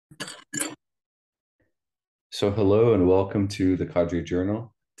So, hello and welcome to the Cadre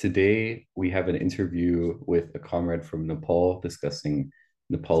Journal. Today, we have an interview with a comrade from Nepal discussing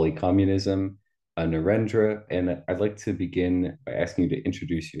Nepali communism, Narendra. And I'd like to begin by asking you to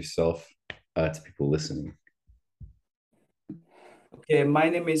introduce yourself to people listening. Okay, my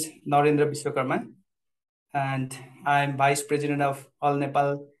name is Narendra, and I'm Vice President of All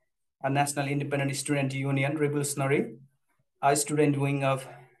Nepal National Independent Student Union Revolutionary, a student wing of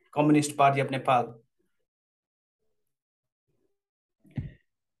Communist Party of Nepal.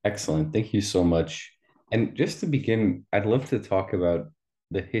 Excellent. Thank you so much. And just to begin, I'd love to talk about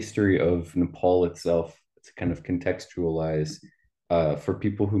the history of Nepal itself to kind of contextualize for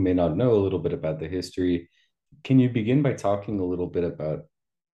people who may not know a little bit about the history. Can you begin by talking a little bit about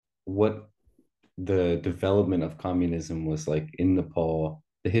what the development of communism was like in Nepal,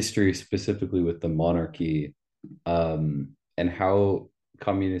 the history specifically with the monarchy, and how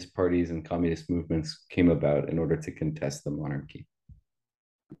communist parties and communist movements came about in order to contest the monarchy?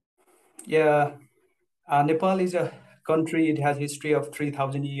 Yeah, Nepal is a country. It has history of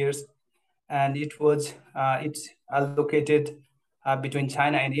 3,000 years, and it's located between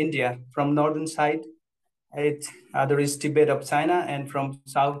China and India. From northern side, there is Tibet of China, and from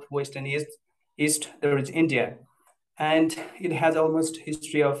south, west, and east there is India, and it has almost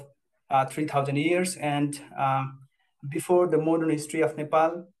history of 3,000 years. And before the modern history of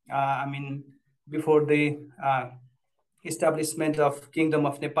Nepal, before the establishment of Kingdom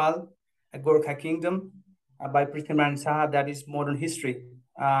of Nepal, a Gorkha Kingdom by Prithviraj Shah, that is modern history.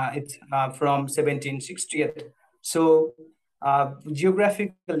 It's from 1768. So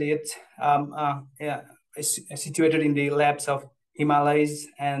geographically, it's situated in the laps of Himalayas,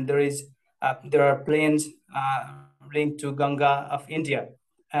 and there are plains linked to Ganga of India,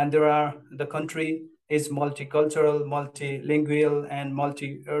 and the country is multicultural, multilingual, and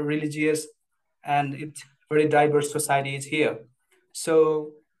multi-religious, and it's very diverse society is here.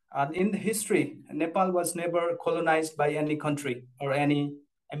 So in the history, Nepal was never colonized by any country or any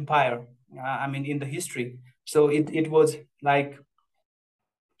empire. In the history, so it was like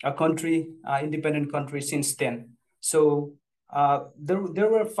a country, independent country since then. So there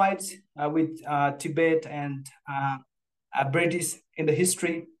were fights with Tibet and British in the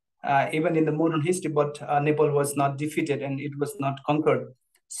history, even in the modern history, but Nepal was not defeated and it was not conquered.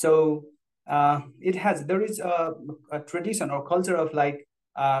 So there is a tradition or culture of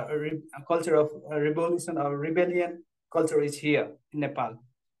a culture of revolution or rebellion culture is here in Nepal.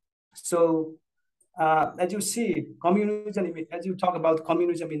 So as you see, communism, as you talk about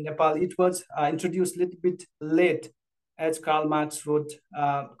communism in Nepal, it was introduced a little bit late, as Karl Marx wrote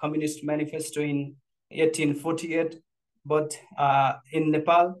Communist Manifesto in 1848. But in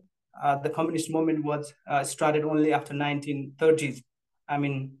Nepal, the communist movement was started only after 1930s.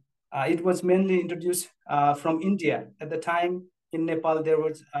 It was mainly introduced from India. At the time in Nepal, there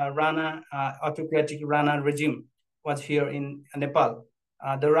was Rana, autocratic Rana regime was here in Nepal.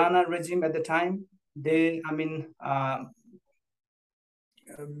 The Rana regime at the time, they,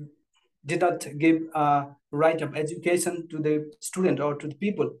 did not give right of education to the student or to the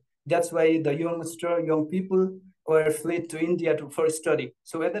people. That's why the young people were fled to India to first study.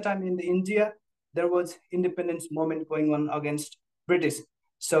 So at the time in the India, there was independence movement going on against British.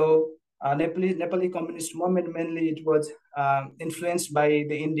 So Nepali communist movement, mainly it was influenced by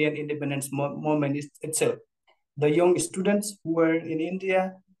the Indian independence movement itself. The young students who were in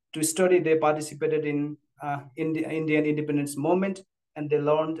India to study, they participated in the Indian independence movement, and they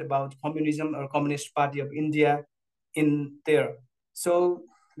learned about communism or Communist Party of India in there. So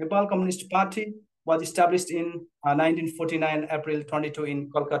Nepal Communist Party was established in 1949, April 22 in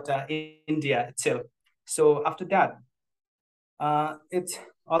Kolkata, India itself. So after that, it's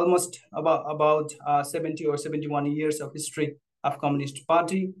almost about 70 or 71 years of history of Communist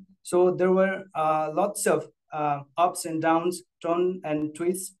Party. So there were lots of ups and downs, turns and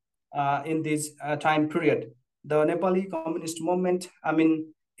twists in this time period. The Nepali Communist movement,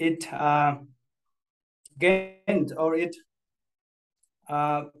 it gained or it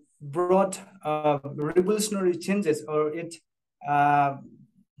brought revolutionary changes, or uh,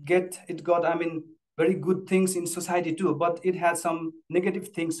 it got very good things in society too, but it had some negative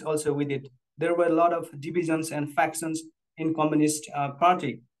things also with it. There were a lot of divisions and factions in Communist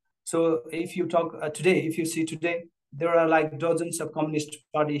Party. So if you talk today, if you see today, there are like dozens of Communist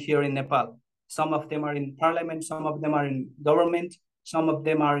Party here in Nepal. Some of them are in parliament, some of them are in government, some of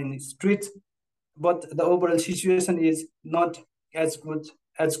them are in the streets, but the overall situation is not as good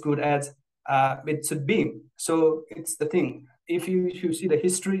as it should be. So it's the thing. If you see the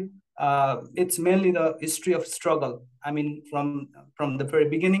history, it's mainly the history of struggle. From the very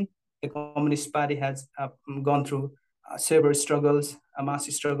beginning, the Communist Party has gone through several struggles, a mass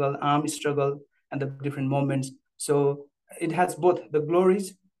struggle, armed struggle, and the different moments. So it has both the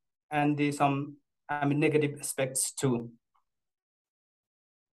glories and the some negative aspects too.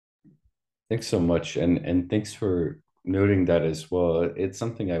 Thanks so much, and thanks for noting that as well. It's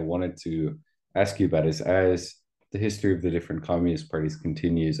something I wanted to ask you about is as the history of the different communist parties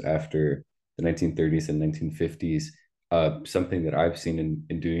continues after the 1930s and 1950s, something that I've seen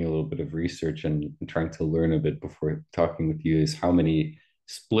in doing a little bit of research and trying to learn a bit before talking with you is how many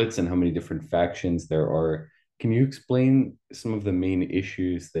splits and how many different factions there are. Can you explain some of the main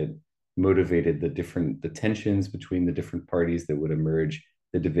issues that motivated the tensions between the different parties that would emerge,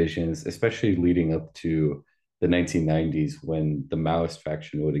 the divisions, especially leading up to the 1990s when the Maoist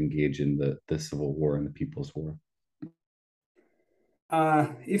faction would engage in the Civil War and the People's War?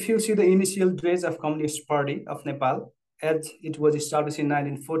 If you see the initial days of Communist Party of Nepal, as it was established in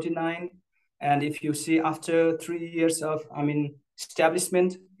 1949, and if you see after 3 years of,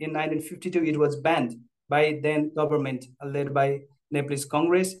 establishment in 1952, it was banned by then government led by Nepalese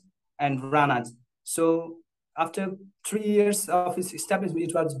Congress and Ranas. So after 3 years of its establishment,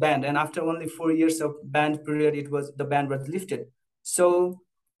 it was banned, and after only 4 years of banned period, the ban was lifted. So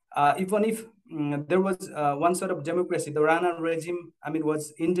even if there was one sort of democracy, the Rana regime,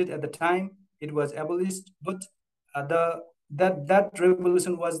 was ended at the time, it was abolished, but the that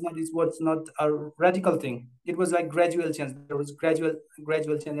revolution was not a radical thing. It was like gradual change. There was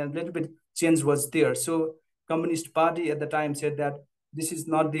gradual change, and a little bit change was there. So Communist Party at the time said that this is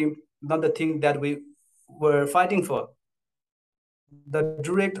not the thing that we were fighting for. The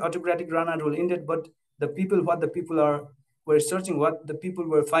direct autocratic Rana rule ended, but what the people were searching, what the people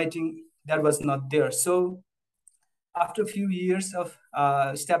were fighting, that was not there. So after a few years of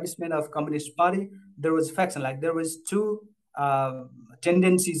establishment of Communist Party, there was faction. Like there was two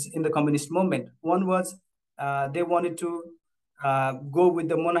tendencies in the communist movement. One was they wanted to go with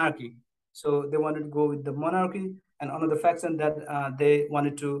the monarchy. So they wanted to go with the monarchy, and another faction that they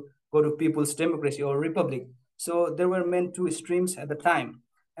wanted to go to people's democracy or republic. So there were main two streams at the time.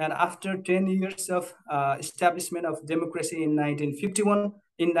 And after 10 years of establishment of democracy in 1951,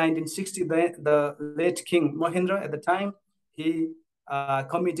 in 1960, the late King Mahendra at the time, he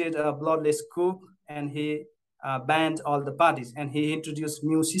committed a bloodless coup, and he banned all the parties, and he introduced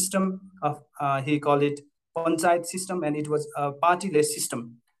new system of, he called it panchayat system, and it was a partyless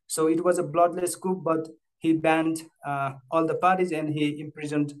system. So it was a bloodless coup, but he banned all the parties, and he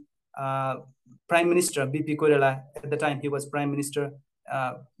imprisoned Prime Minister B.P. Koirala. At the time, he was Prime Minister,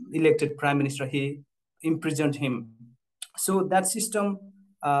 elected Prime Minister. He imprisoned him. So that system,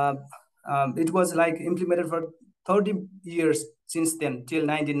 it was like implemented for 30 years since then, till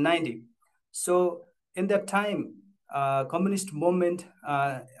 1990. So in that time, communist movement,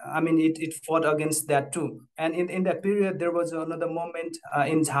 it fought against that too. And in that period, there was another movement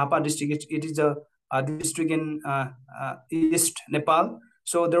in Jhapa district. It is a district in East Nepal.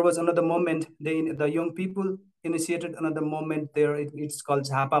 So there was another movement. The young people initiated another movement there. It's called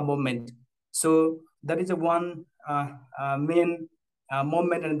Jhapa movement. So that is a one main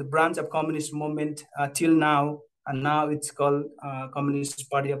movement and the branch of communist movement till now. And now it's called Communist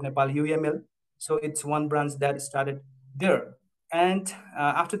Party of Nepal, UML. So it's one branch that started there. And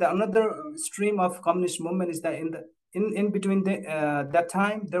after that, another stream of communist movement is that in between that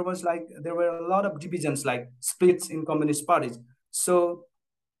time, there were a lot of divisions, like splits in communist parties. So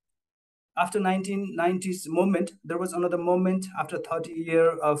after 1990s movement, there was another movement after 30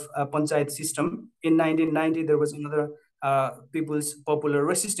 years of panchayat system. In 1990, there was another people's popular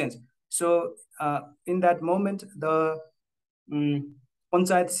resistance. So in that moment, the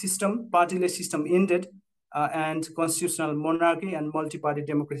panchayat system, partyless system ended, and constitutional monarchy and multi-party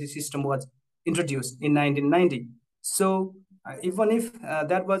democracy system was introduced in 1990. So even if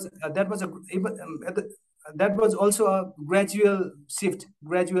that was that was also a gradual shift,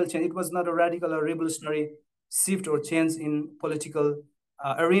 gradual change. It was not a radical or revolutionary shift or change in political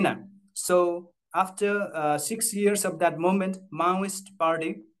arena. So after 6 years of that moment, Maoist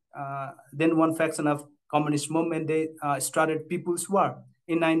Party, then one faction of communist movement, they started People's War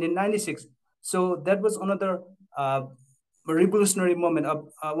in 1996. So that was another revolutionary moment of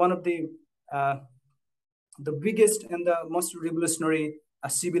one of the biggest and the most revolutionary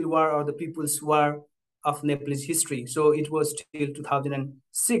civil war or the People's War of Nepalese history. So it was till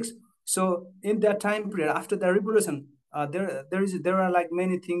 2006. So in that time period, after the revolution, there are like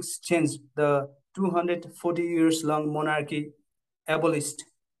many things changed. The 240 years long monarchy abolished.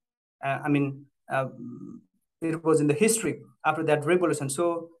 I mean, it was in the history after that revolution.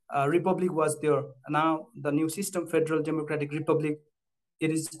 So republic was there. Now the new system, Federal Democratic Republic,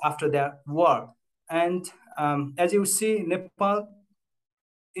 it is after the war. And as you see, Nepal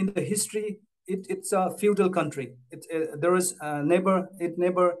in the history, it's a feudal country. There was it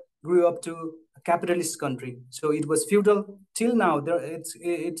never grew up to a capitalist country. So it was feudal till now.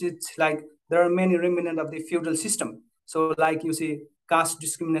 It's like there are many remnant of the feudal system. So like you see, caste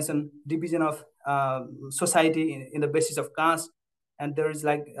discrimination, division of society in the basis of caste, and there is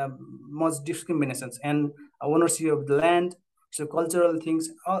like much discriminations and ownership of the land. So cultural things.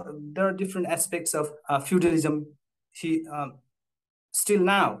 There are different aspects of feudalism. He still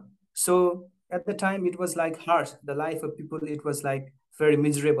now. So at the time it was like harsh. The life of people, it was like very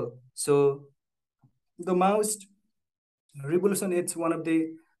miserable. So the Maoist revolution, it's one of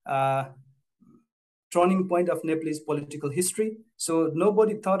the uh, turning point of Nepalese political history. So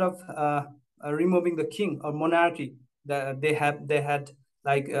nobody thought of removing the king or monarchy. They had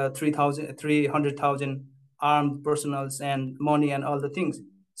like 300,000 armed personals and money and all the things.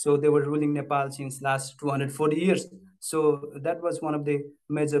 So they were ruling Nepal since last 240 years. So that was one of the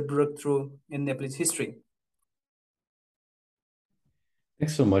major breakthrough in Nepalese history.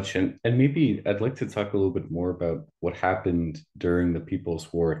 Thanks so much. And maybe I'd like to talk a little bit more about what happened during the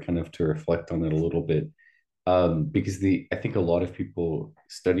People's War, kind of to reflect on it a little bit. Because I think a lot of people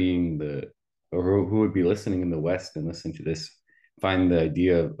studying or who would be listening in the West and listening to this find the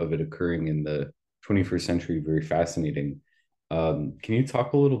idea of it occurring in the 21st century very fascinating. Can you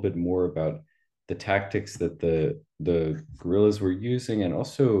talk a little bit more about the tactics that the guerrillas were using, and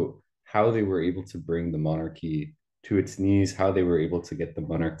also how they were able to bring the monarchy to its knees, how they were able to get the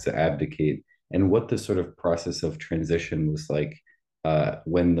monarch to abdicate, and what the sort of process of transition was like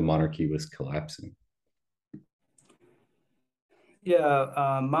when the monarchy was collapsing?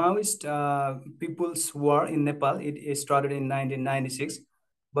 Yeah, Maoist People's War in Nepal, it started in 1996,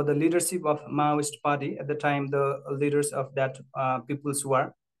 but the leadership of Maoist party at the time, the leaders of that People's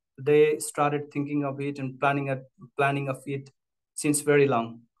War, they started thinking of it and planning of it since very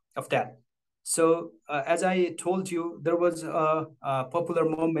long of that. So as I told you, there was a popular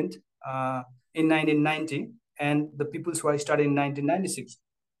movement in 1990, and the People's War started in 1996.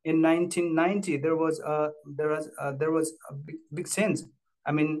 In 1990 there was a big sense.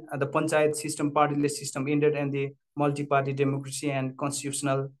 I mean, the panchayat system, partyless system ended, and the multi-party democracy and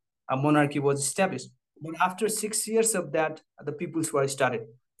constitutional monarchy was established. But after 6 years of that, the People's War started.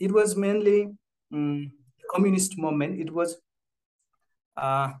 It was mainly communist movement. It was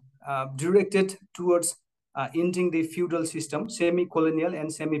directed towards ending the feudal system, semi-colonial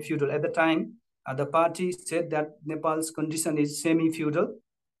and semi-feudal. At the time, the party said that Nepal's condition is semi-feudal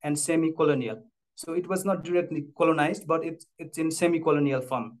and semi-colonial. So it was not directly colonized, but it's in semi-colonial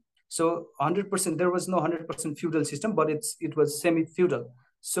form. So 100%, there was no 100% feudal system, but it was semi-feudal.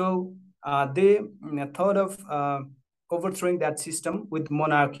 So they thought of overthrowing that system with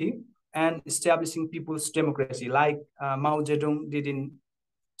monarchy and establishing people's democracy, like Mao Zedong did in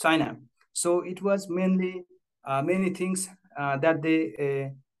China. So it was mainly many things that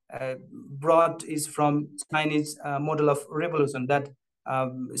they brought is from Chinese model of revolution, that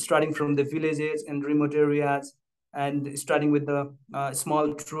starting from the villages and remote areas, and starting with the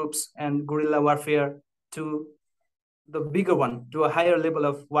small troops and guerrilla warfare to the bigger one, to a higher level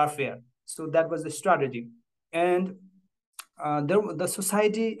of warfare. So that was the strategy. And the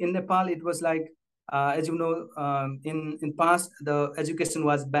society in Nepal, it was like, as you know, in past the education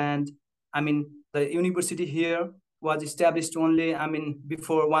was banned. I mean, the university here was established only, I mean,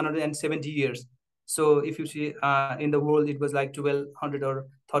 before 170 years. So if you see in the world, it was like 1200 or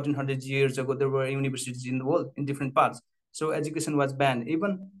 1300 years ago, there were universities in the world in different parts. So education was banned.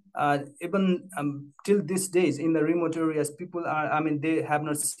 Even till these days in the remote areas, people are, I mean, they have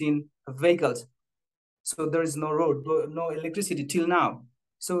not seen vehicles, so there is no road, no electricity till now.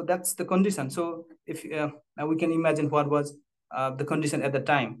 So that's the condition. So if now we can imagine what was the condition at the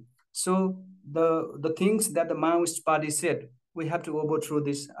time. So the things that the Maoist party said, we have to overthrow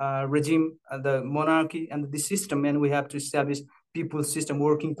this regime, the monarchy and the system, and we have to establish people's system,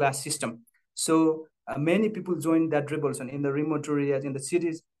 working class system. So many people joined that revolution in the remote areas, in the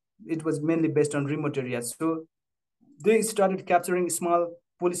cities. It was mainly based on remote areas. So they started capturing small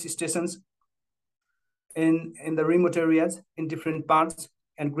police stations in the remote areas in different parts,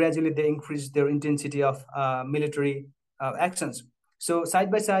 and gradually they increased their intensity of military actions. So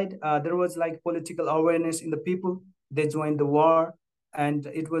side by side, there was like political awareness in the people. They joined the war, and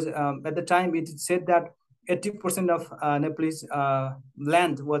it was at the time it said that 80% of Nepalese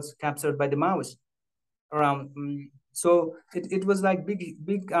land was captured by the Maoists around. So it was like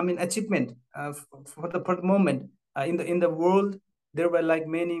big, I mean, achievement for the moment in the world. There were like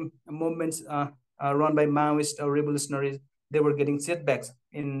many movements run by Maoist or revolutionaries. they were getting setbacks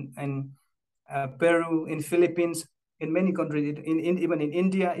in Peru, in Philippines, in many countries, even in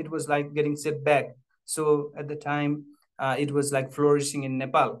India, it was like getting set back. So at the time, it was like flourishing in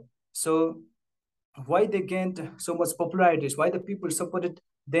Nepal. So why they gained so much popularity, why the people supported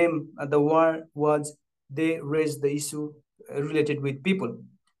them, the war was they raised the issue related with people.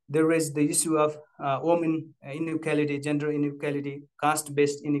 They raised the issue of women inequality, gender inequality,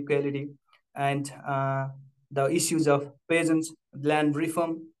 caste-based inequality, and the issues of peasants, land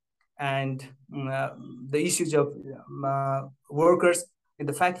reform, and the issues of workers in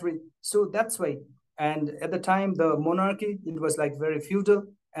the factory. So that's why. And at the time, the monarchy, it was like very feudal,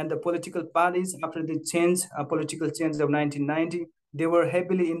 and the political parties after the change, political change of 1990, they were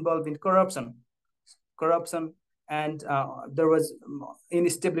heavily involved in corruption, and there was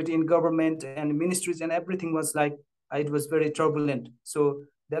instability in government and ministries, and everything was like it was very turbulent. So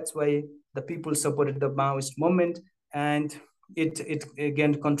that's why the people supported the Maoist movement, and it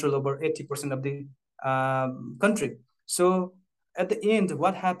gained control over 80% of the country. So at the end,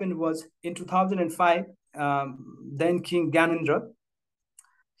 what happened was in 2005, then King Ganendra,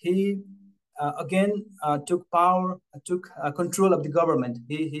 he again took control of the government.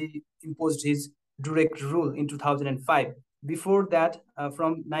 He imposed his direct rule in 2005. Before that,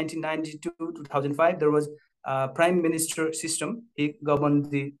 from 1992 to 2005, there was a prime minister system. He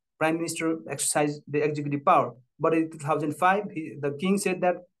governed the prime minister, exercised the executive power. But in 2005, the king said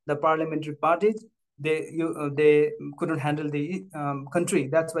that the parliamentary parties they couldn't handle the country.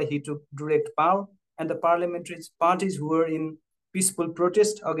 That's why he took direct power, and the parliamentary parties who were in peaceful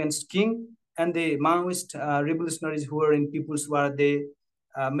protest against king, and the Maoist revolutionaries who were in People's War, they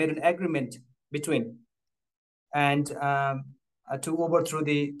made an agreement between, and to overthrow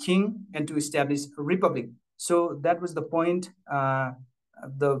the king and to establish a republic. So that was the point.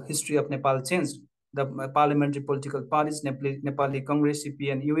 The history of Nepal changed. The parliamentary political parties, Nepali Congress,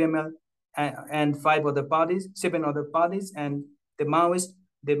 CP, and UML, and seven other parties, and the Maoists,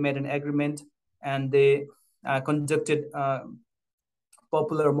 they made an agreement, and they conducted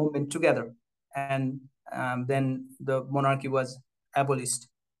popular movement together, and then the monarchy was abolished.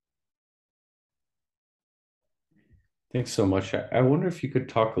 Thanks so much. I wonder if you could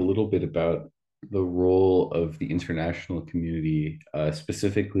talk a little bit about the role of the international community,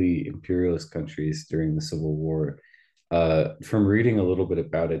 specifically imperialist countries during the Civil War. From reading a little bit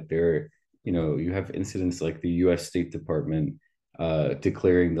about it, you have incidents like the U.S. State Department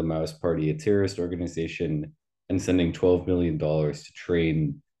declaring the Maoist Party a terrorist organization and sending $12 million to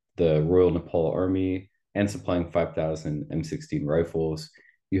train the Royal Nepal Army and supplying 5,000 M16 rifles.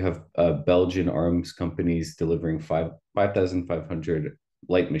 You have Belgian arms companies delivering 5,500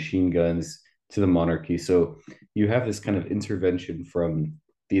 light machine guns to the monarchy. So you have this kind of intervention from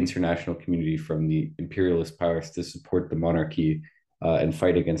the international community, from the imperialist powers to support the monarchy and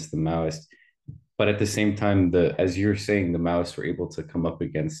fight against the Maoists. But at the same time, as you're saying, the Maoists were able to come up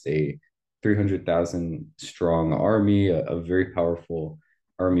against a 300,000 strong army, a very powerful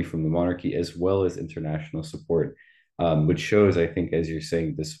army from the monarchy, as well as international support, which shows, I think, as you're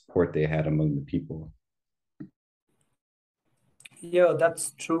saying, the support they had among the people. Yeah,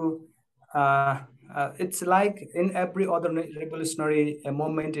 that's true. It's like in every other revolutionary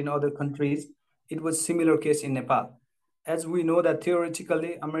movement in other countries, it was similar case in Nepal. As we know that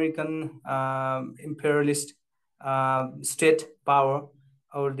theoretically, American imperialist state power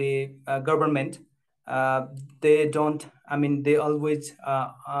or the government, they don't, I mean, they always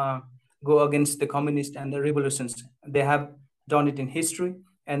go against the communist and the revolutions. They have done it in history,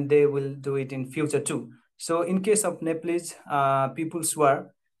 and they will do it in future too. So in case of Nepalese People's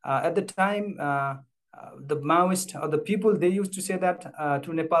War, at the time, the Maoist or the people, they used to say that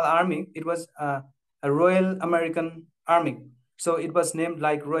to Nepal army, it was a Royal American Army. So it was named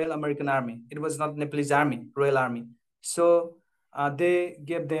like Royal American Army. It was not Nepalese Army, Royal Army. So they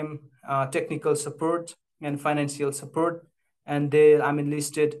gave them technical support and financial support, and they, I mean,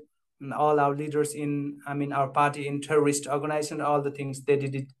 listed all our leaders in, I mean, our party in terrorist organization, all the things they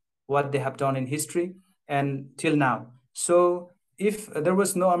did it, what they have done in history and till now. So if there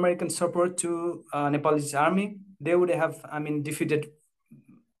was no American support to Nepalese army, they would have, I mean, defeated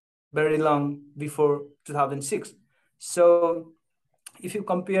very long before 2006. So if you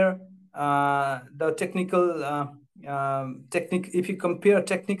compare the technical if you compare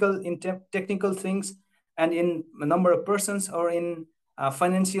technical things and in a number of persons, or in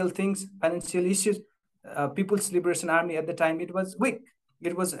financial things, financial issues, People's Liberation Army at the time, it was weak.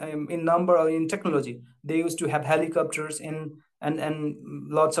 It was in number or in technology. They used to have helicopters and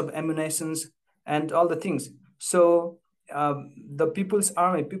lots of ammunitions and all the things. So the People's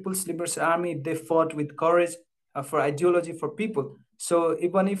Liberation Army, they fought with courage, for ideology for people. So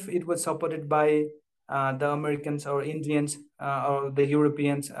even if it was supported by the Americans or Indians or the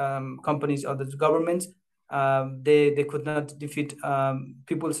Europeans companies or the governments, they could not defeat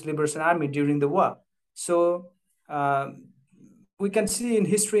People's Liberation Army during the war. So we can see in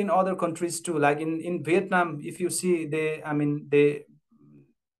history in other countries too, like in Vietnam, if you see, they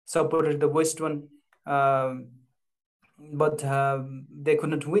supported the West one, um, but they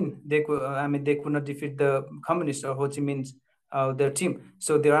could not win. They could not defeat the communists or Ho Chi Minh's their team,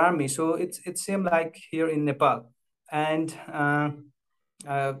 so their army. So it's same like here in Nepal, and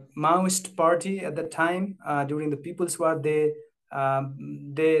Maoist party at the time during the People's War, they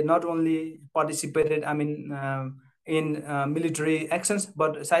not only participated, in military actions,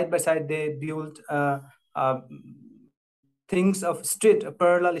 but side by side they built uh, things of state, a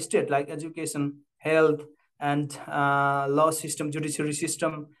parallel state like education, health, and law system, judiciary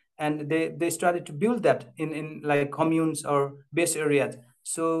system, and they started to build that in like communes or base areas.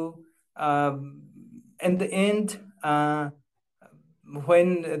 So um, in the end,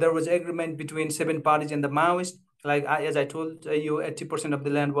 when there was agreement between seven parties and the Maoists, like as I told you, 80% of the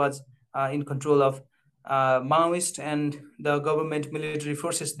land was in control of Maoist, and the government military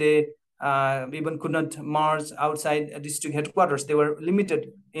forces, they even could not march outside a district headquarters. They were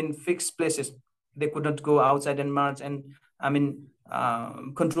limited in fixed places. They could not go outside and march and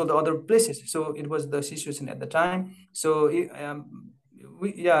control the other places. So it was the situation at the time. So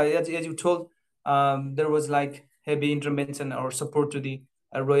yeah, as you told, there was like heavy intervention or support to the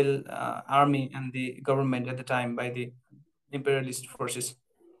royal army and the government at the time by the imperialist forces.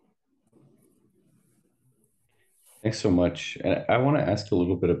 Thanks so much. And I want to ask a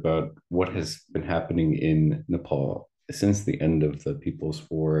little bit about what has been happening in Nepal since the end of the People's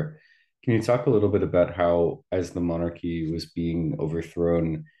War. Can you talk a little bit about how, as the monarchy was being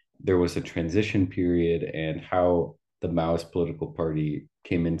overthrown, there was a transition period and how the Maoist political party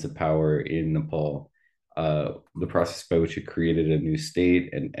came into power in Nepal, the process by which it created a new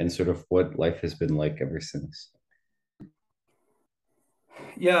state, and sort of what life has been like ever since?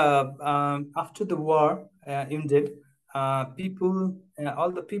 Yeah, after the war ended, all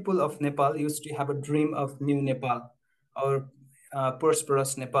the people of Nepal used to have a dream of new Nepal or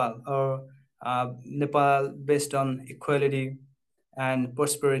prosperous Nepal or Nepal based on equality and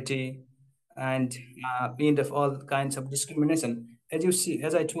prosperity and end of all kinds of discrimination. As you see,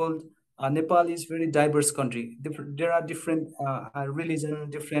 as I told, Nepal is very diverse country. There are different religion,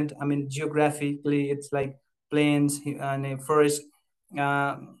 different. I mean, geographically, it's like plains and forest,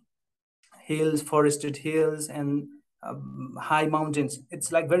 uh, hills, forested hills, and high mountains.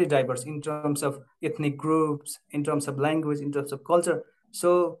 It's like very diverse in terms of ethnic groups, in terms of language, in terms of culture.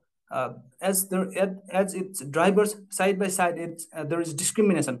 So uh, as it's diverse side by side, there is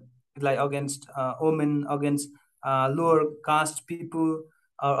discrimination like against women, against lower caste people,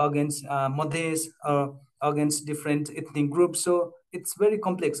 or against Madhes, or against different ethnic groups. So it's very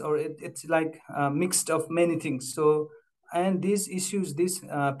complex, or it's like mixed of many things. So and these issues, these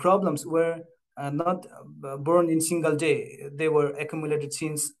problems were not born in single day. They were accumulated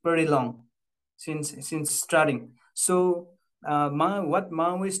since very long, since starting. So what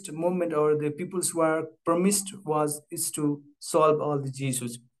Maoist movement or the peoples were promised was is to solve all these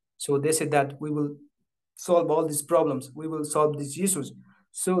issues. So they said that we will solve all these problems, we will solve these issues.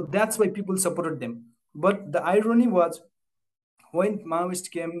 So that's why people supported them. But the irony was, when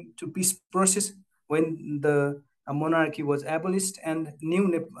Maoist came to peace process, when the monarchy was abolished and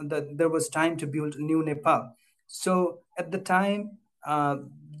there was time to build new Nepal. So at the time, uh,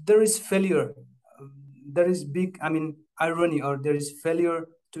 there is failure. There is big, irony, or there is failure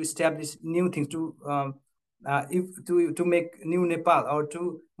to establish new things, to if to make new Nepal or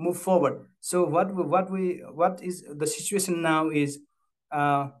to move forward. So what is the situation now is,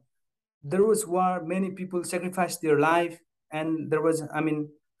 uh, there was war, many people sacrificed their life, and there was,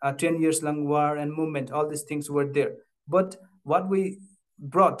 10 years long war and movement, all these things were there. But what we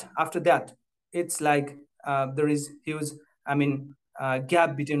brought after that, it's like there is huge,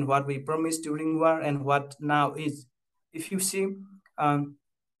 gap between what we promised during war and what now is. If you see, um,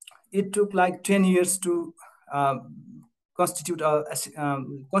 it took like 10 years to um, constitute a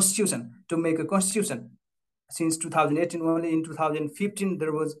constitution, to make a constitution. Since 2018, only in 2015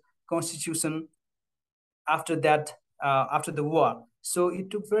 there was constitution. After that, after the war, so it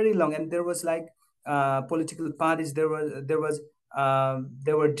took very long, and there was like political parties, they were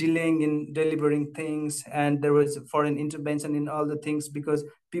delaying in delivering things, and there was foreign intervention in all the things, because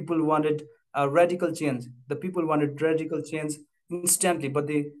people wanted radical change. The people wanted radical change instantly, but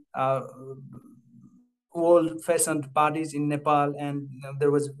the old fashioned parties in Nepal, and there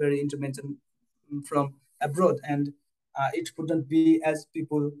was very intervention from abroad, and it couldn't be as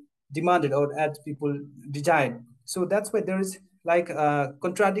people demanded or as people desired. So that's why there is like a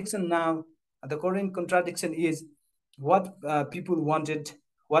contradiction now. The current contradiction is what people wanted,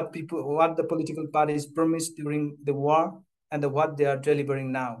 what the political parties promised during the war, and what they are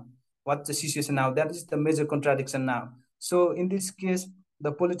delivering now, what the situation now. That is the major contradiction now. So in this case,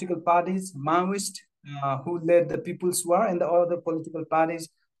 the political parties, Maoist, who led the People's War, and the other political parties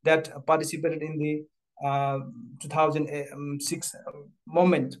that participated in the 2006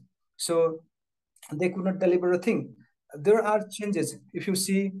 moment. So they could not deliver a thing. There are changes. If you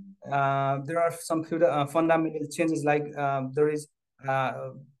see, there are some fundamental changes. Like there is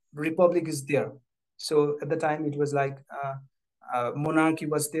uh, republic is there. So at the time it was like monarchy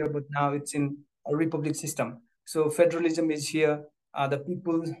was there, but now it's in a republic system. So federalism is here. The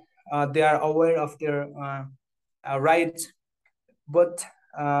people they are aware of their rights, but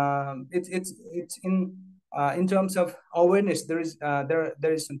it's in terms of awareness there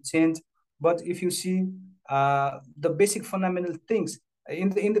is some change. But if you see the basic fundamental things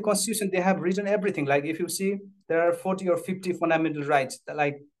in the constitution, they have written everything. Like if you see, there are 40 or 50 fundamental rights,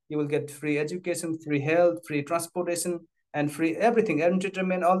 like you will get free education, free health, free transportation, and free everything,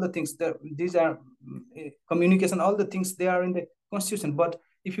 entertainment, all the things that these are communication, all the things they are in the constitution. But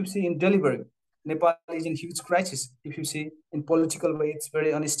if you see in delivery, Nepal is in huge crisis. If you see in political way, it's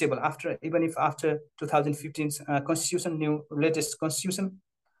very unstable. After even if after 2015's constitution, new latest constitution,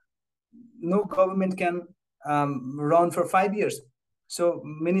 no government can run for 5 years. So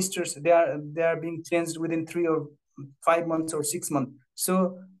ministers they are being changed within 3 or 5 months or 6 months.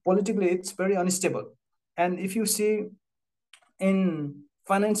 So politically, it's very unstable. And if you see in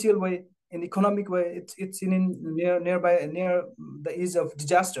financial way, in economic way, it's in near the edge of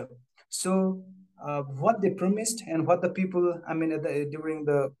disaster. So what they promised and what the people, I mean, during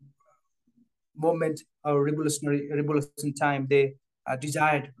the moment or revolution time, they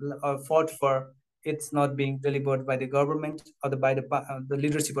desired or fought for, it's not being delivered by the government or the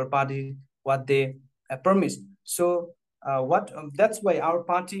leadership or party what they promised. So what that's why our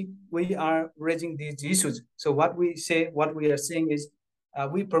party, we are raising these issues. So what we are saying is,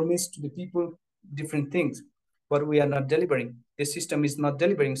 we promise to the people different things, but we are not delivering. The system is not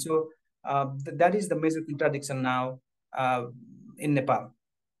delivering. So that is the major contradiction now in Nepal.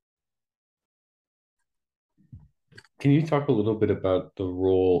 Can you talk a little bit about the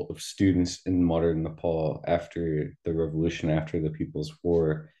role of students in modern Nepal after the revolution, after the People's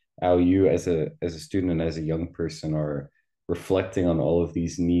War? How you, as a student and as a young person, are reflecting on all of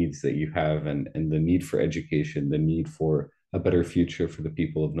these needs that you have, and the need for education, the need for a better future for the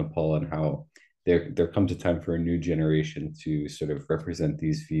people of Nepal, and how there comes a time for a new generation to sort of represent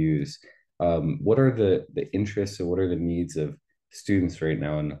these views. What are the interests and what are the needs of students right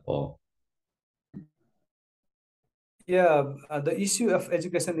now in Nepal? Yeah, the issue of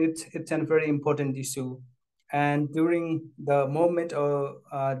education, it's a very important issue. And during the moment or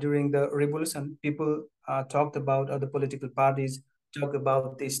during the revolution, people talked about, or the political parties talked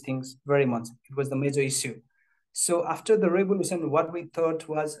about these things very much. It was the major issue. So after the revolution, what we thought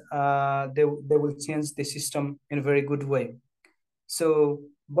was they will change the system in a very good way. So,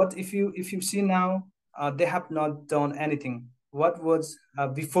 but if you see now, they have not done anything. What was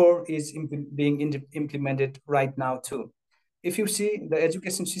before is being implemented right now too. If you see the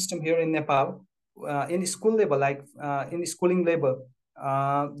education system here in Nepal, in school level, like in schooling level,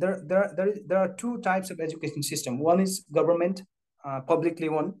 there are two types of education system. One is government, publicly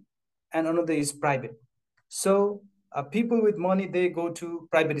owned, and another is private. So people with money, they go to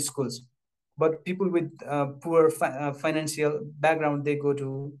private schools, but people with poor financial background, they go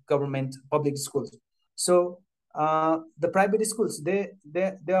to government public schools. So the private schools, they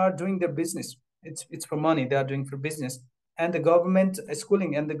are doing their business. It's for money. They are doing for business. And the government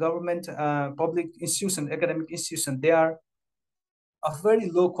schooling and the government public institution, academic institution, they are of very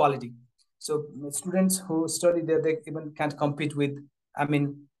low quality. So students who study there, they even can't compete with, I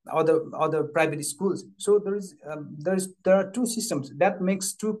mean, other private schools. So there are two systems that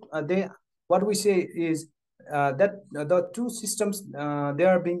makes two. They what we say is that the two systems they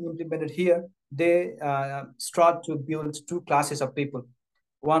are being implemented here. They start to build two classes of people.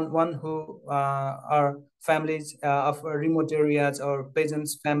 One who are families of remote areas, or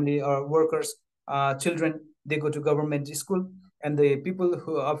peasants family, or workers children, they go to government school, and the people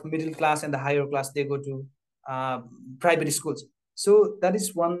who of middle class and the higher class, they go to uh, private schools. So that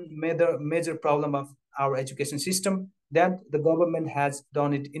is one major problem of our education system, that the government has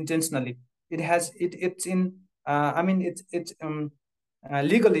done it intentionally. It's in I mean it's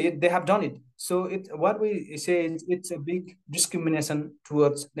legally they have done it. So what we say is, it's a big discrimination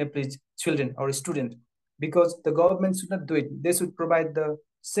towards Nepalese children or student. because the government should not do it. They should provide the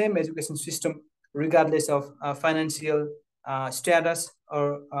same education system regardless of financial status or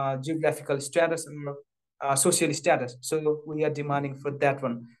geographical status or social status. So we are demanding for that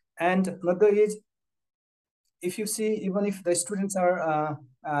one. And another is, if you see, even if the students are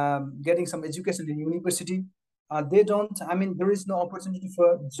getting some education in university, they don't, I mean, there is no opportunity for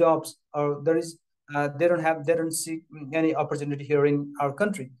jobs, or there is they don't see any opportunity here in our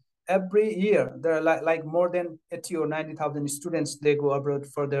country. Every year there are like more than 80 or 90,000 students, they go abroad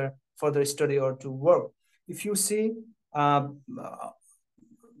for their study or to work. If you see, uh,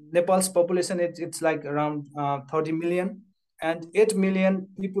 Nepal's population, it's like around 30 million, and 8 million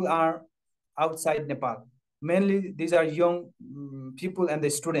people are outside Nepal. Mainly, these are young people and the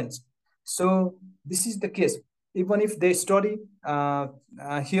students. So this is the case. Even if they study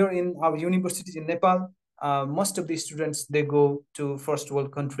here in our universities in Nepal, most of the students, they go to first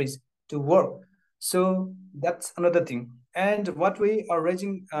world countries to work. So that's another thing. And what we are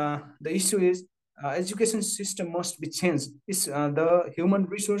raising, the issue is, education system must be changed. It's the human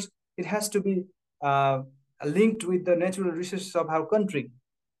resource. It has to be uh, linked with the natural resources of our country.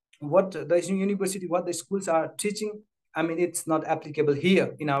 What the university, what the schools are teaching, I mean, it's not applicable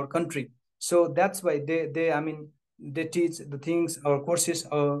here in our country. So that's why they I mean, they teach the things or courses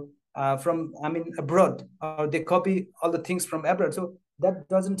or from, I mean, abroad, or they copy all the things from abroad. So that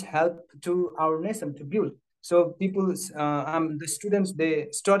doesn't help to our nation to build. So people, the students, they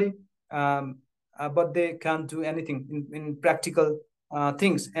study, um, but they can't do anything in practical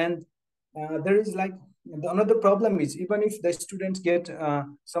things. And there is like, another problem is, even if the students get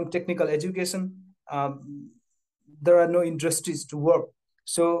some technical education, there are no industries to work.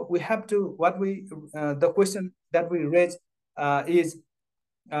 So we have to, the question that we raise is,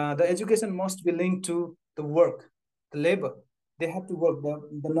 the education must be linked to the work, the labor. They have to work.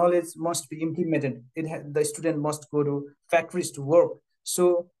 The knowledge must be implemented. The student must go to factories to work.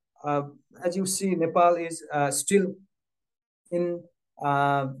 So uh, as you see, Nepal is still in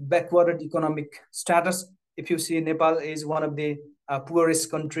backward economic status. If you see, Nepal is one of the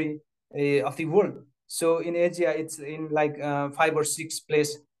poorest country of the world. So in Asia, it's in like five or six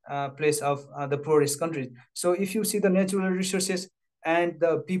place of the poorest countries. So if you see the natural resources and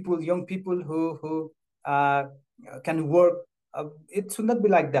the people, young people who can work, it should not be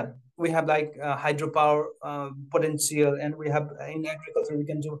like that. We have like hydropower potential, and we have in agriculture we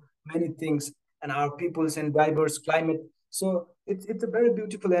can do many things, and our peoples in diverse climate. So it's a very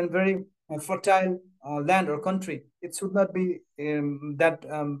beautiful and very fertile land or country. It should not be that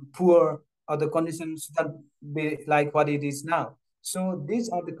poor, or the conditions should not be like what it is now. So these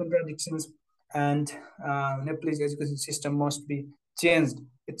are the contradictions, and Nepalese education system must be changed.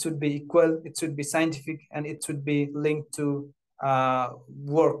 It should be equal, it should be scientific, and it should be linked to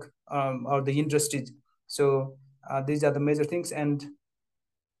work, or the industries. So these are the major things, and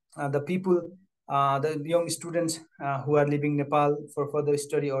the people, the young students who are leaving Nepal for further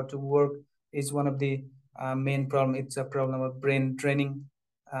study or to work is one of the main problem. It's a problem of brain training.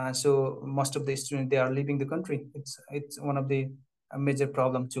 So most of the students, they are leaving the country. It's one of the major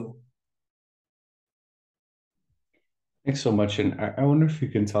problem too. Thanks so much. And I wonder if you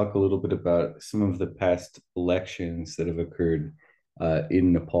can talk a little bit about some of the past elections that have occurred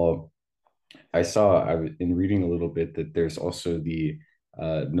in Nepal. In reading a little bit that there's also the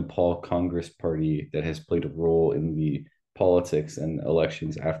Nepal Congress Party that has played a role in the politics and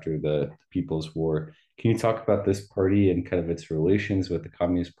elections after the People's War. Can you talk about this party and kind of its relations with the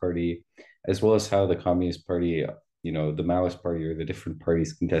Communist Party, as well as how the Communist Party, the Maoist Party, or the different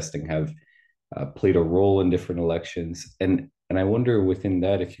parties contesting have played a role in different elections? And I wonder within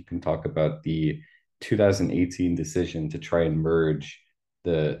that if you can talk about the 2018 decision to try and merge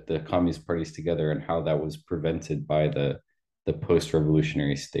the communist parties together, and how that was prevented by the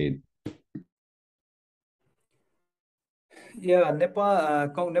post-revolutionary state. Yeah,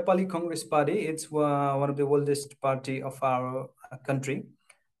 Nepali Congress Party. It's one of the oldest party of our country,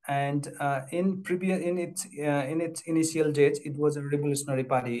 and in its initial days, it was a revolutionary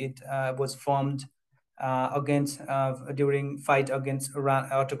party. It was formed against during fight against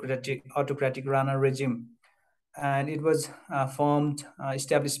autocratic Rana regime, and it was formed,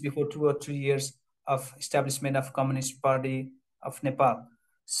 established before 2 or 3 years of establishment of Communist Party of Nepal.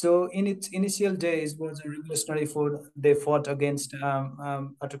 So in its initial days was a revolutionary force. They fought against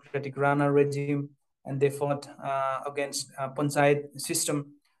autocratic Rana regime, and they fought against panchayat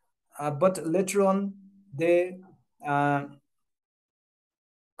system. But later on, they uh,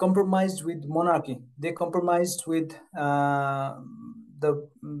 compromised with monarchy. They compromised with the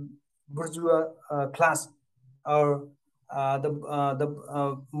bourgeois class, or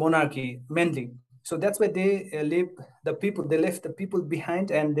the monarchy mainly. So that's why they leave the people. They left the people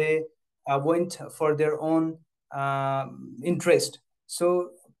behind, and they went for their own interest.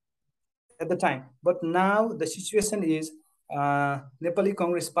 So at the time. But now the situation is Nepali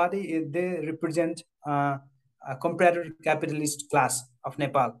Congress Party, they represent a comparative capitalist class of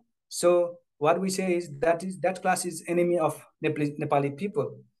Nepal. So what we say is that class is enemy of Nepali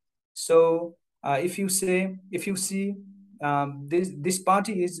people. So if you see this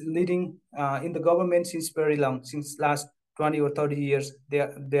party is leading in the government since very long, since last 20 or 30 years.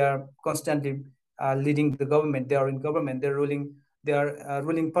 They are constantly leading the government. They are in government. They're ruling. They are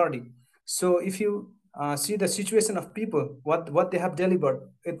ruling party. So if you see the situation of people, what they have delivered,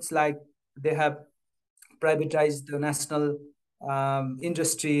 it's like they have privatized the national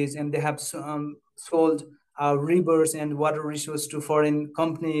industries, and they have sold rivers and water resources to foreign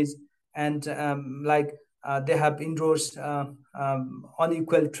companies, and they have endorsed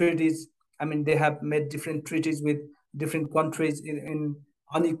unequal treaties. I mean, they have made different treaties with different countries in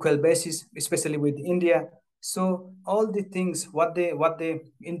unequal basis, especially with India. So all the things what they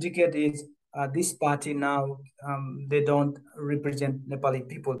indicate is this party now they don't represent Nepali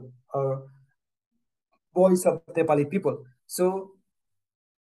people or voice of Nepali people. So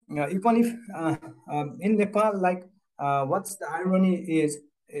even if in Nepal, like what's the irony is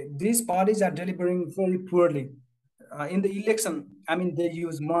these parties are delivering very poorly. In the election, I mean, they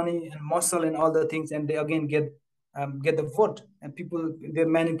use money and muscle and all the things, and they again get the vote, and people they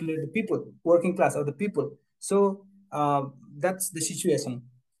manipulate the people, working class of the people. So that's the situation.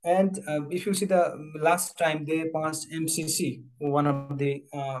 And if you see the last time they passed MCC, one of the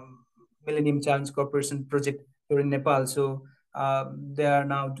Millennium Challenge Corporation project here in Nepal. So they are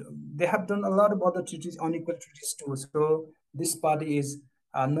now they have done a lot of other treaties, unequal treaties too. So this party is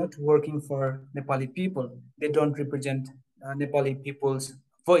not working for Nepali people. They don't represent Nepali people's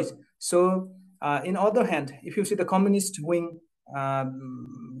voice. So in other hand, if you see the communist wing,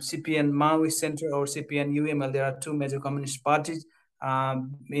 CPN Maoist Center or CPN UML, there are two major communist parties.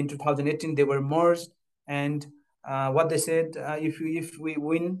 In 2018, they were merged, and what they said, if we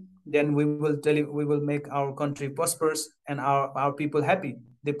win, then we will make our country prosperous and our people happy.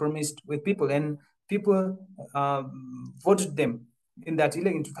 They promised with people, and people voted them in that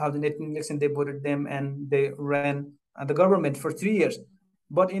election. In 2018 election, they voted them, and they ran the government for 3 years.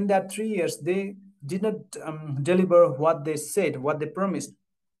 But in that 3 years, they did not deliver what they said, what they promised,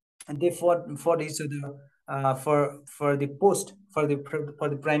 and they fought each other for the post, for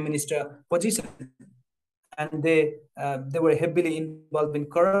the prime minister position. And they were heavily involved in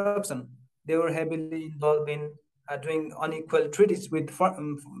corruption. They were heavily involved in doing unequal treaties with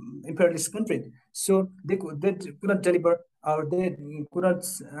imperialist countries. So they could not deliver, or they could not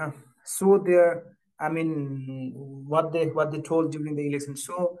show their, I mean, what they told during the election.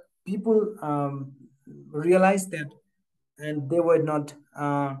 So people realized that, and they were not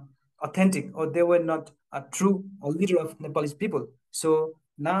authentic, or they were not a true leader of Nepalese people. So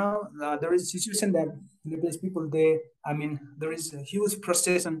now there is a situation that Nepalese people, they, I mean, there is a huge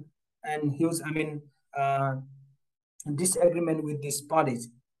frustration and huge, I mean, disagreement with these parties,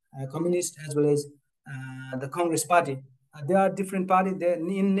 communist as well as the Congress party. They are different parties. They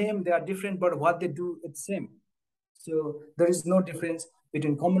in name they are different, but what they do it's same. So there is no difference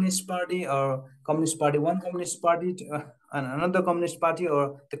between Communist Party or Communist Party one, Communist Party to, and another Communist Party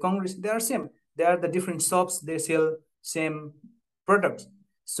or the Congress. They are same. They are the different shops. They sell same products.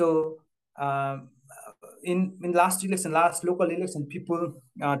 So in last election, last local election, people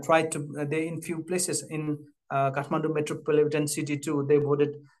tried to they in few places in Kathmandu metropolitan city too. They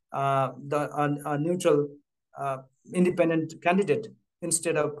voted a neutral uh, independent candidate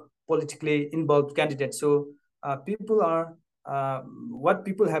instead of politically involved candidate. So people are what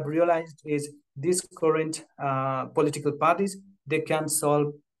people have realized is these current political parties, they can't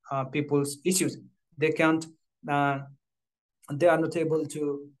solve people's issues. They can't uh, they are not able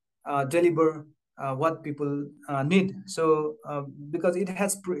to deliver what people need. So because it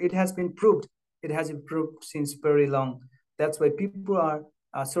has been proved, it has been proved since very long. That's why people are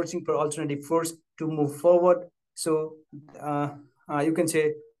searching for alternative force to move forward. So uh, you can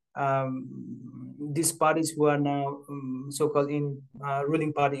say these parties who are now so-called in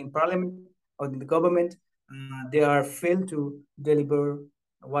ruling party in parliament or in the government, they are failed to deliver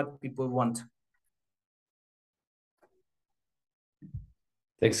what people want.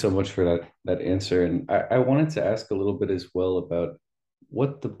 Thanks so much for that answer. And I wanted to ask a little bit as well about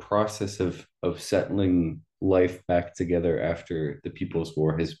what the process of settling life back together after the People's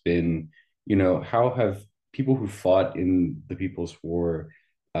War has been. You know, how have people who fought in the People's War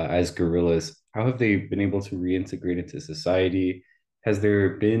as guerrillas, how have they been able to reintegrate into society? Has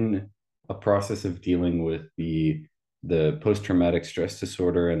there been a process of dealing with the post-traumatic stress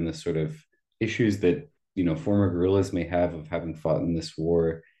disorder and the sort of issues that former guerrillas may have of having fought in this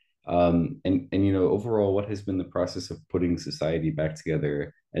war. And overall, what has been the process of putting society back together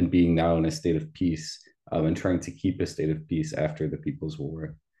and being now in a state of peace, and trying to keep a state of peace after the People's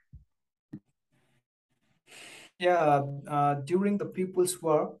War? Yeah, during the People's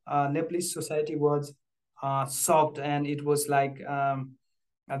War, Nepalese society was shocked, and it was like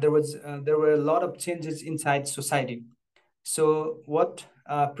there were a lot of changes inside society. So what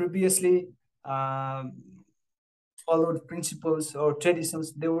previously um followed principles or traditions,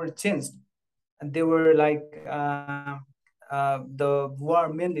 they were changed, and they were like the war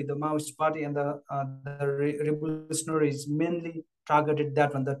mainly the Maoist party and the revolutionaries mainly targeted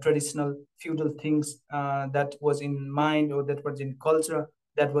that one, the traditional feudal things that was in mind or that was in culture,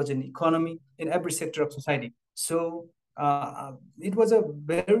 that was in economy, in every sector of society. So it was a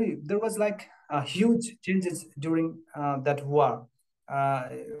very there was like huge changes during that war. Uh,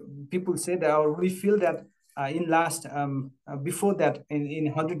 People say that, or we feel that in last before that in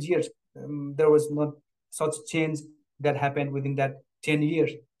 100 years there was not such change that happened within that 10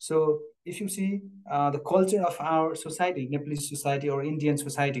 years. So if you see the culture of our society, Nepalese society or Indian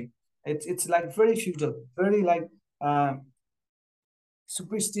society, it's like very feudal, very like uh,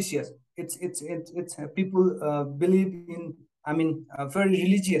 superstitious. It's people believe in. I mean, very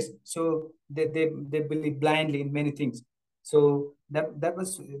religious. So they believe blindly in many things. So that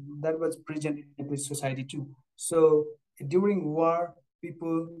was present in Nepalese society too. So during war,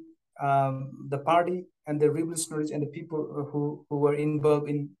 people, the party and the revolutionaries and the people who were involved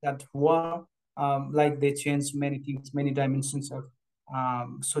in that war, like they changed many things, many dimensions of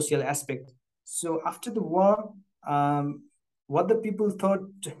social aspect. So after the war, what the people thought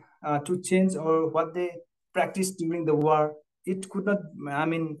to change or what they practiced during the war, it could not, I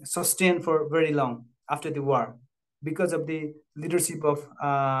mean, sustain for very long after the war because of the leadership of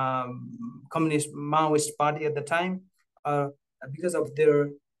communist Maoist party at the time, uh, because of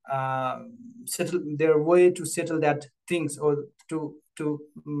their their way to settle that things or to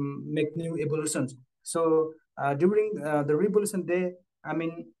make new evolutions. So during the revolution, they, I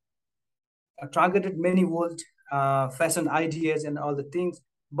mean, targeted many old fashion ideas and all the things.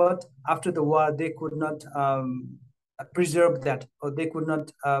 But after the war, they could not preserve that, or they could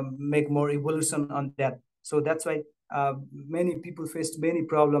not make more evolution on that. So that's why many people faced many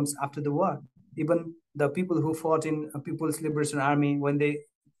problems after the war. Even the people who fought in People's Liberation Army, when they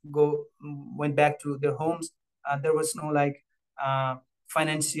went back to their homes, there was no like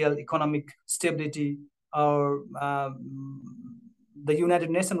financial economic stability, or the United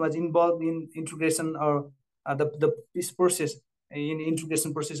Nations was involved in integration, or the peace process, in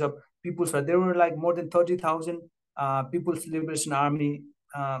integration process of people's. There were like more than 30,000 People's Liberation Army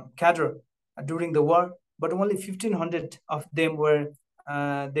cadre during the war, but only 1,500 of them were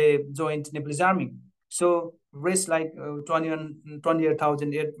they joined Nepalese army. So rest like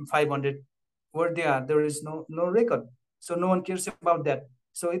 28,500 were there. There is no record, so no one cares about that.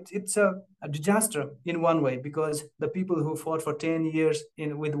 So it's a disaster in one way, because the people who fought for 10 years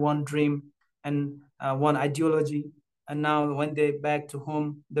in with one dream and one ideology, and now when they back to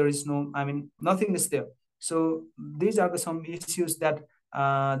home, there is no, I mean, nothing is there. So these are some issues that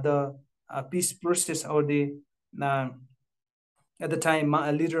the peace process or the uh, at the time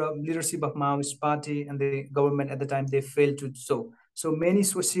leadership of Maoist party and the government at the time, they failed to do so. So many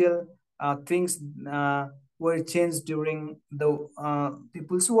social things were changed during the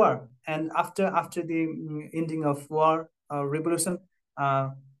People's War, and after the ending of war, revolution, uh,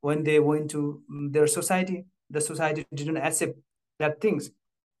 when they went to their society, the society didn't accept that things.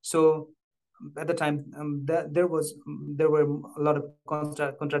 So at the time, there were a lot of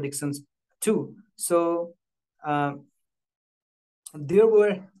contradictions too. So there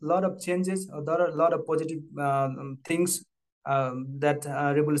were a lot of changes, there are a lot of positive things that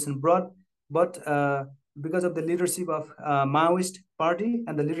revolution brought, but because of the leadership of Maoist party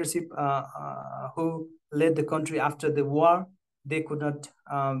and the leadership who led the country after the war, they could not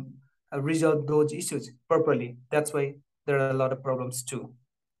resolve those issues properly. That's why there are a lot of problems too.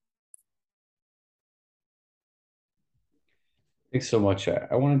 Thanks so much.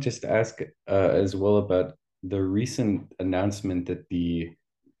 I want to just ask as well about the recent announcement that the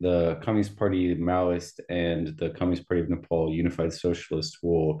Communist Party Maoist and the Communist Party of Nepal Unified Socialists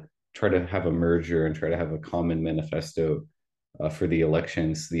will try to have a merger and try to have a common manifesto for the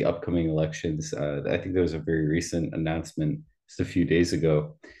elections, the upcoming elections. I think there was a very recent announcement just a few days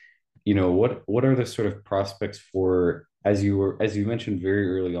ago. What are the sort of prospects for, as you mentioned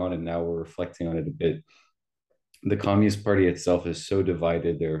very early on, and now we're reflecting on it a bit, the Communist Party itself is so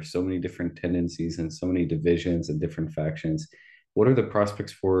divided. There are so many different tendencies and so many divisions and different factions. What are the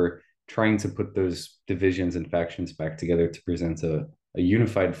prospects for trying to put those divisions and factions back together to present a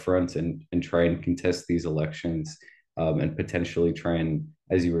unified front and try and contest these elections, and potentially try and,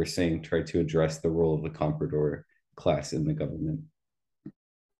 as you were saying, try to address the role of the comprador class in the government?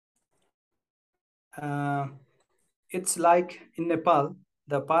 Uh, it's like in Nepal,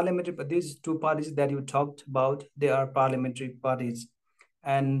 the parliamentary, these two parties that you talked about, they are parliamentary parties.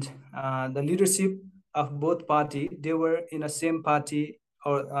 And the leadership of both party, they were in a same party,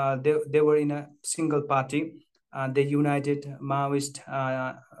 or they were in a single party. They united Maoist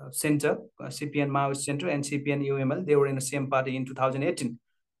Center, CPN Maoist Center and CPN UML. They were in the same party in 2018.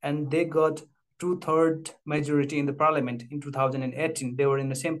 And they got two-third majority in the parliament in 2018. They were in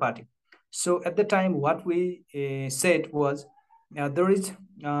the same party. So at the time, what we said was there is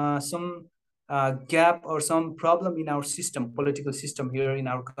some gap or some problem in our system, political system here in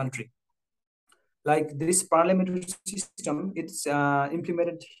our country. Like this parliamentary system, it's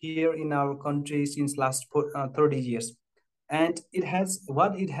implemented here in our country since last 30 years. And it has,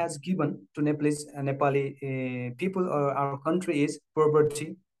 what it has given to Nepali people or our country is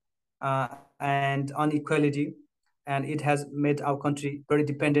poverty and inequality, and it has made our country very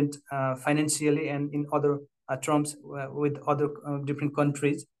dependent financially and in other terms with other different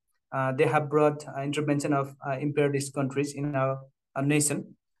countries. They have brought intervention of imperialist countries in our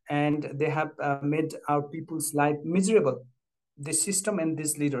nation, and they have made our people's life miserable. This system and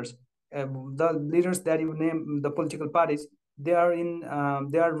these leaders, the leaders that you name, the political parties, they are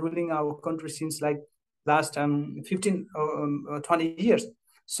ruling our country since like last 15 or 20 years.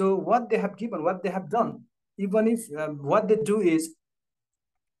 So what they have given, what they have done, even if what they do is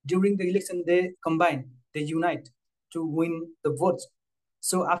during the election they combine, they unite to win the votes.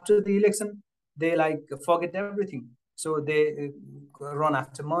 So after the election, they like forget everything. So they run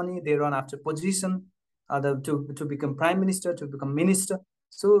after money, they run after position, to become prime minister, to become minister.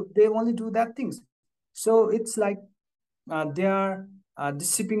 So they only do that things. So it's like they are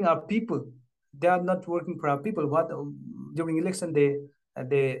deceiving our people. They are not working for our people. What during election they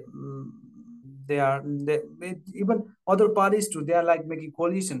they are even other parties too. They are like making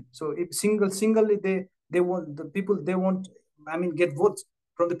coalition. So if singly they want the people, they want, I mean, get votes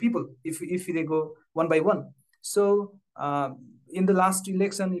from the people if they go one by one. So in the last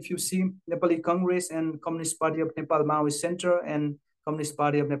election, if you see Nepali Congress and Communist Party of Nepal Maoist Center and Communist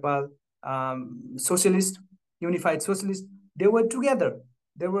Party of Nepal Socialist Unified Socialist, they were together.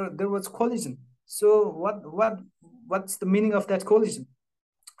 There was coalition. So what's the meaning of that coalition?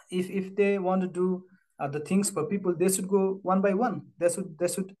 If they want to do the things for people, they should go one by one. They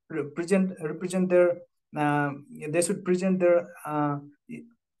should represent their they should present their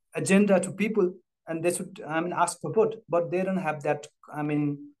agenda to people, and they should, I mean, ask for vote. But they don't have that, I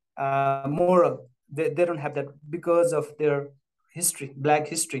mean, moral. They don't have that because of their history, black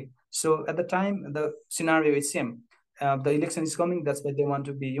history. So at the time, the scenario is same. The election is coming. That's why they want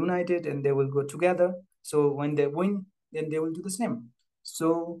to be united and they will go together. So when they win, then they will do the same.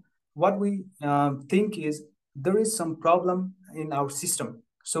 So what we think is there is some problem in our system.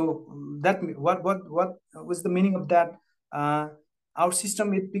 So that what was the meaning of that? Our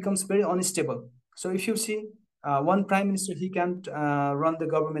system, it becomes very unstable. So if you see one prime minister, he can't run the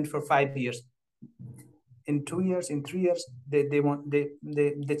government for 5 years. In 2 years, in 3 years,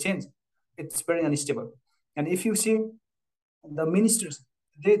 they change. It's very unstable. And if you see the ministers,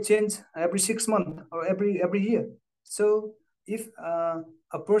 they change every 6 months or every year. So if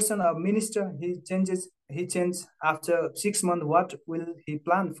a person, a minister, he changes after 6 months, what will he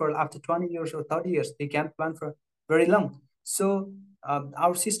plan for after 20 years or 30 years? He can't plan for very long. So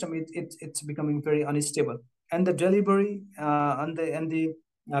our system, it's becoming very unstable, and the delivery and the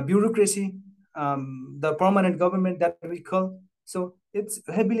bureaucracy, the permanent government that we call, so it's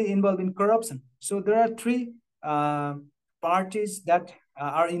heavily involved in corruption. So there are three parties that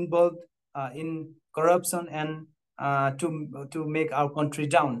are involved in corruption and to make our country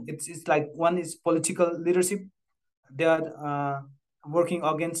down. It's like one is political leadership. They are working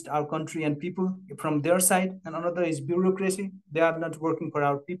against our country and people from their side, and another is bureaucracy. They are not working for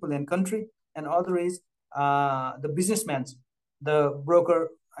our people and country, and other is the businessmen, the broker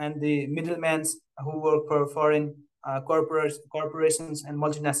and the middlemen who work for foreign corporations and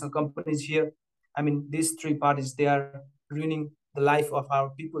multinational companies here. I mean, these three parties, they are ruining the life of our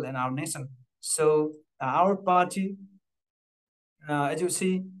people and our nation. So our party, as you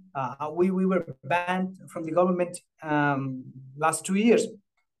see, we were banned from the government last 2 years.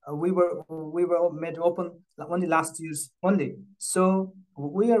 we were made open only last year's only. So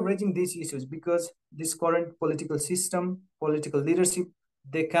we are raising these issues because this current political system, political leadership,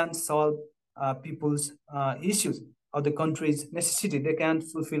 they can't solve people's issues or the country's necessity. They can't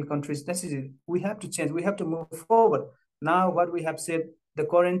fulfill country's necessity. We have to change. We have to move forward. Now, what we have said, the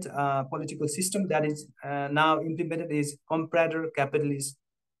current political system that is now implemented is comparator capitalist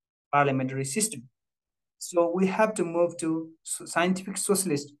parliamentary system. So we have to move to scientific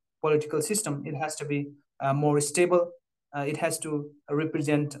socialist political system. It has to be more stable. It has to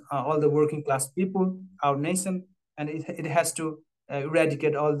represent all the working class people, our nation, and it has to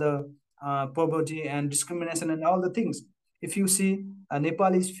eradicate all the poverty and discrimination and all the things. If you see,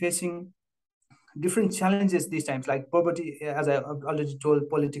 Nepal is facing different challenges these times, like poverty, as I already told,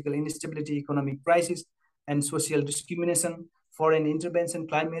 political instability, economic crisis, and social discrimination, foreign intervention,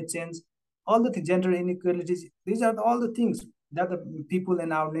 climate change, all the gender inequalities. These are all the things that the people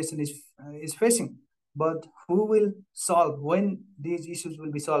in our nation is facing. But who will solve when these issues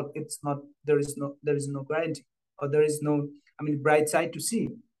will be solved? It's not. There is no guarantee, or there is no, I mean, bright side to see.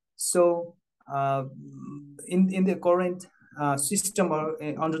 So uh, in the current system, or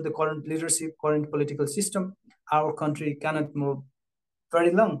under the current leadership, current political system, our country cannot move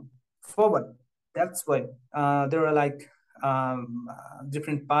very long forward. That's why there are like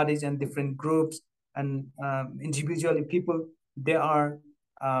different parties and different groups and individually people. They are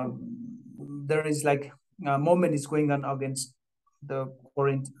there is like movement is going on against the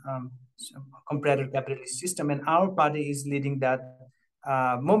current comparative capitalist system, and our party is leading that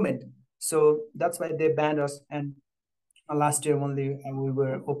movement. So that's why they banned us. And last year only we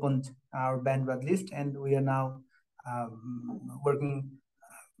were opened our bandwidth list, and we are now working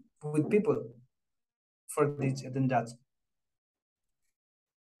with people for this than that.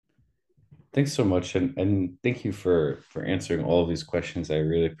 Thanks so much, and thank you for answering all of these questions. I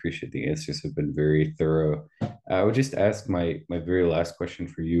really appreciate the answers have been very thorough. I would just ask my very last question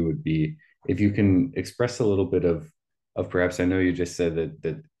for you would be if you can express a little bit of perhaps I know you just said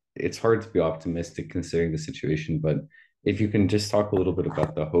that it's hard to be optimistic considering the situation, but if you can just talk a little bit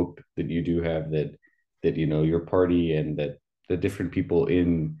about the hope that you do have that you know your party and that the different people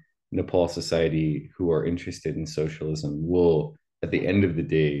in Nepal society who are interested in socialism will at the end of the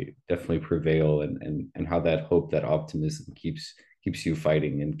day definitely prevail and how that hope, that optimism keeps you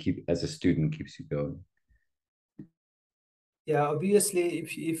fighting and keep as a student keeps you going. Yeah, obviously,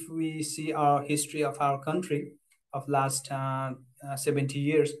 if we see our history of our country of last 70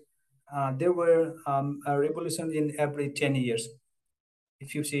 years, there were a revolution in every 10 years.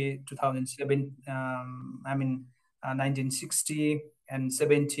 If you see 2007, I mean, 1960 and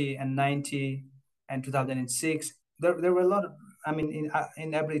 70 and 90 and 2006, there were a lot of, I mean,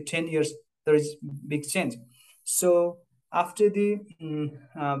 in every 10 years, there is big change. So after the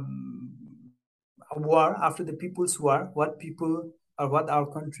war, after the People's War, what people or what our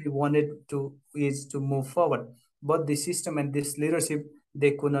country wanted to is to move forward. But the system and this leadership,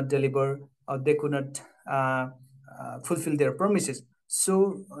 they could not deliver, or they could not fulfill their promises.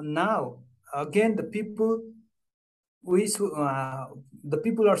 So now, again, the people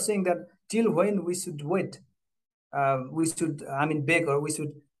are saying that till when we should wait, we should, I mean, beg, or we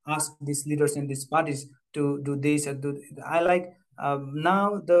should ask these leaders and these parties to do this and do. I like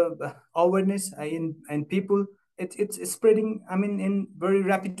now the awareness in people. It's spreading. I mean, in very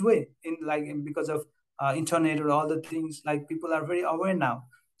rapid way. In like because of internet or all the things. Like people are very aware now.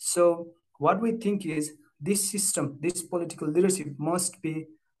 So what we think is this system, this political leadership must be,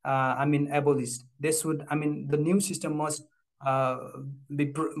 I mean, abolished. This would, I mean, the new system must uh,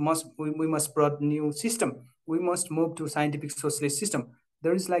 we must brought new system. We must move to scientific socialist system.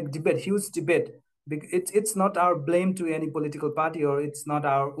 There is like debate, huge debate. It's not our blame to any political party, or it's not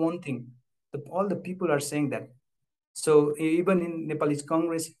our own thing. All the people are saying that. So even in Nepalese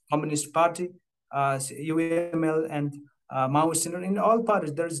Congress, Communist Party, UML, and Maoist Center, in all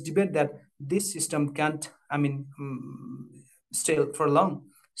parties, there is debate that this system can't, I mean, stay for long.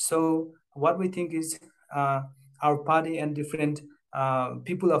 So what we think is our party and different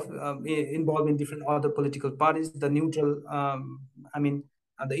people of involved in different other political parties, the neutral, I mean,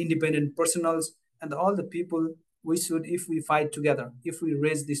 the independent personals, and all the people. We should, if we fight together, if we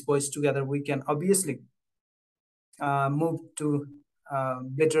raise this voice together, we can obviously move to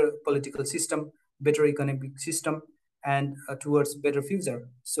better political system, better economic system, and towards better future.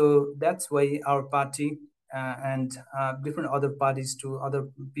 So that's why our party and different other parties to other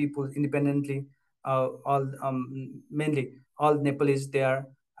people independently, all mainly all Nepalese, they are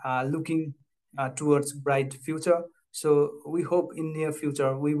looking towards bright future. So we hope in near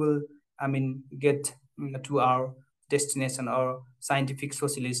future we will, I mean, get to our destination or scientific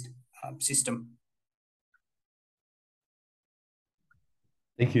socialist system.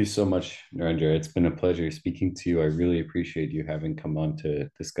 Thank you so much, Narendra. It's been a pleasure speaking to you. I really appreciate you having come on to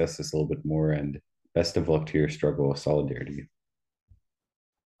discuss this a little bit more, and best of luck to your struggle. Solidarity.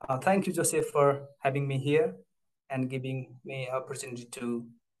 Thank you, Joseph, for having me here and giving me opportunity to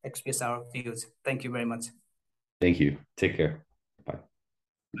express our views. Thank you very much. Thank you. Take care. Bye.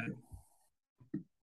 Bye.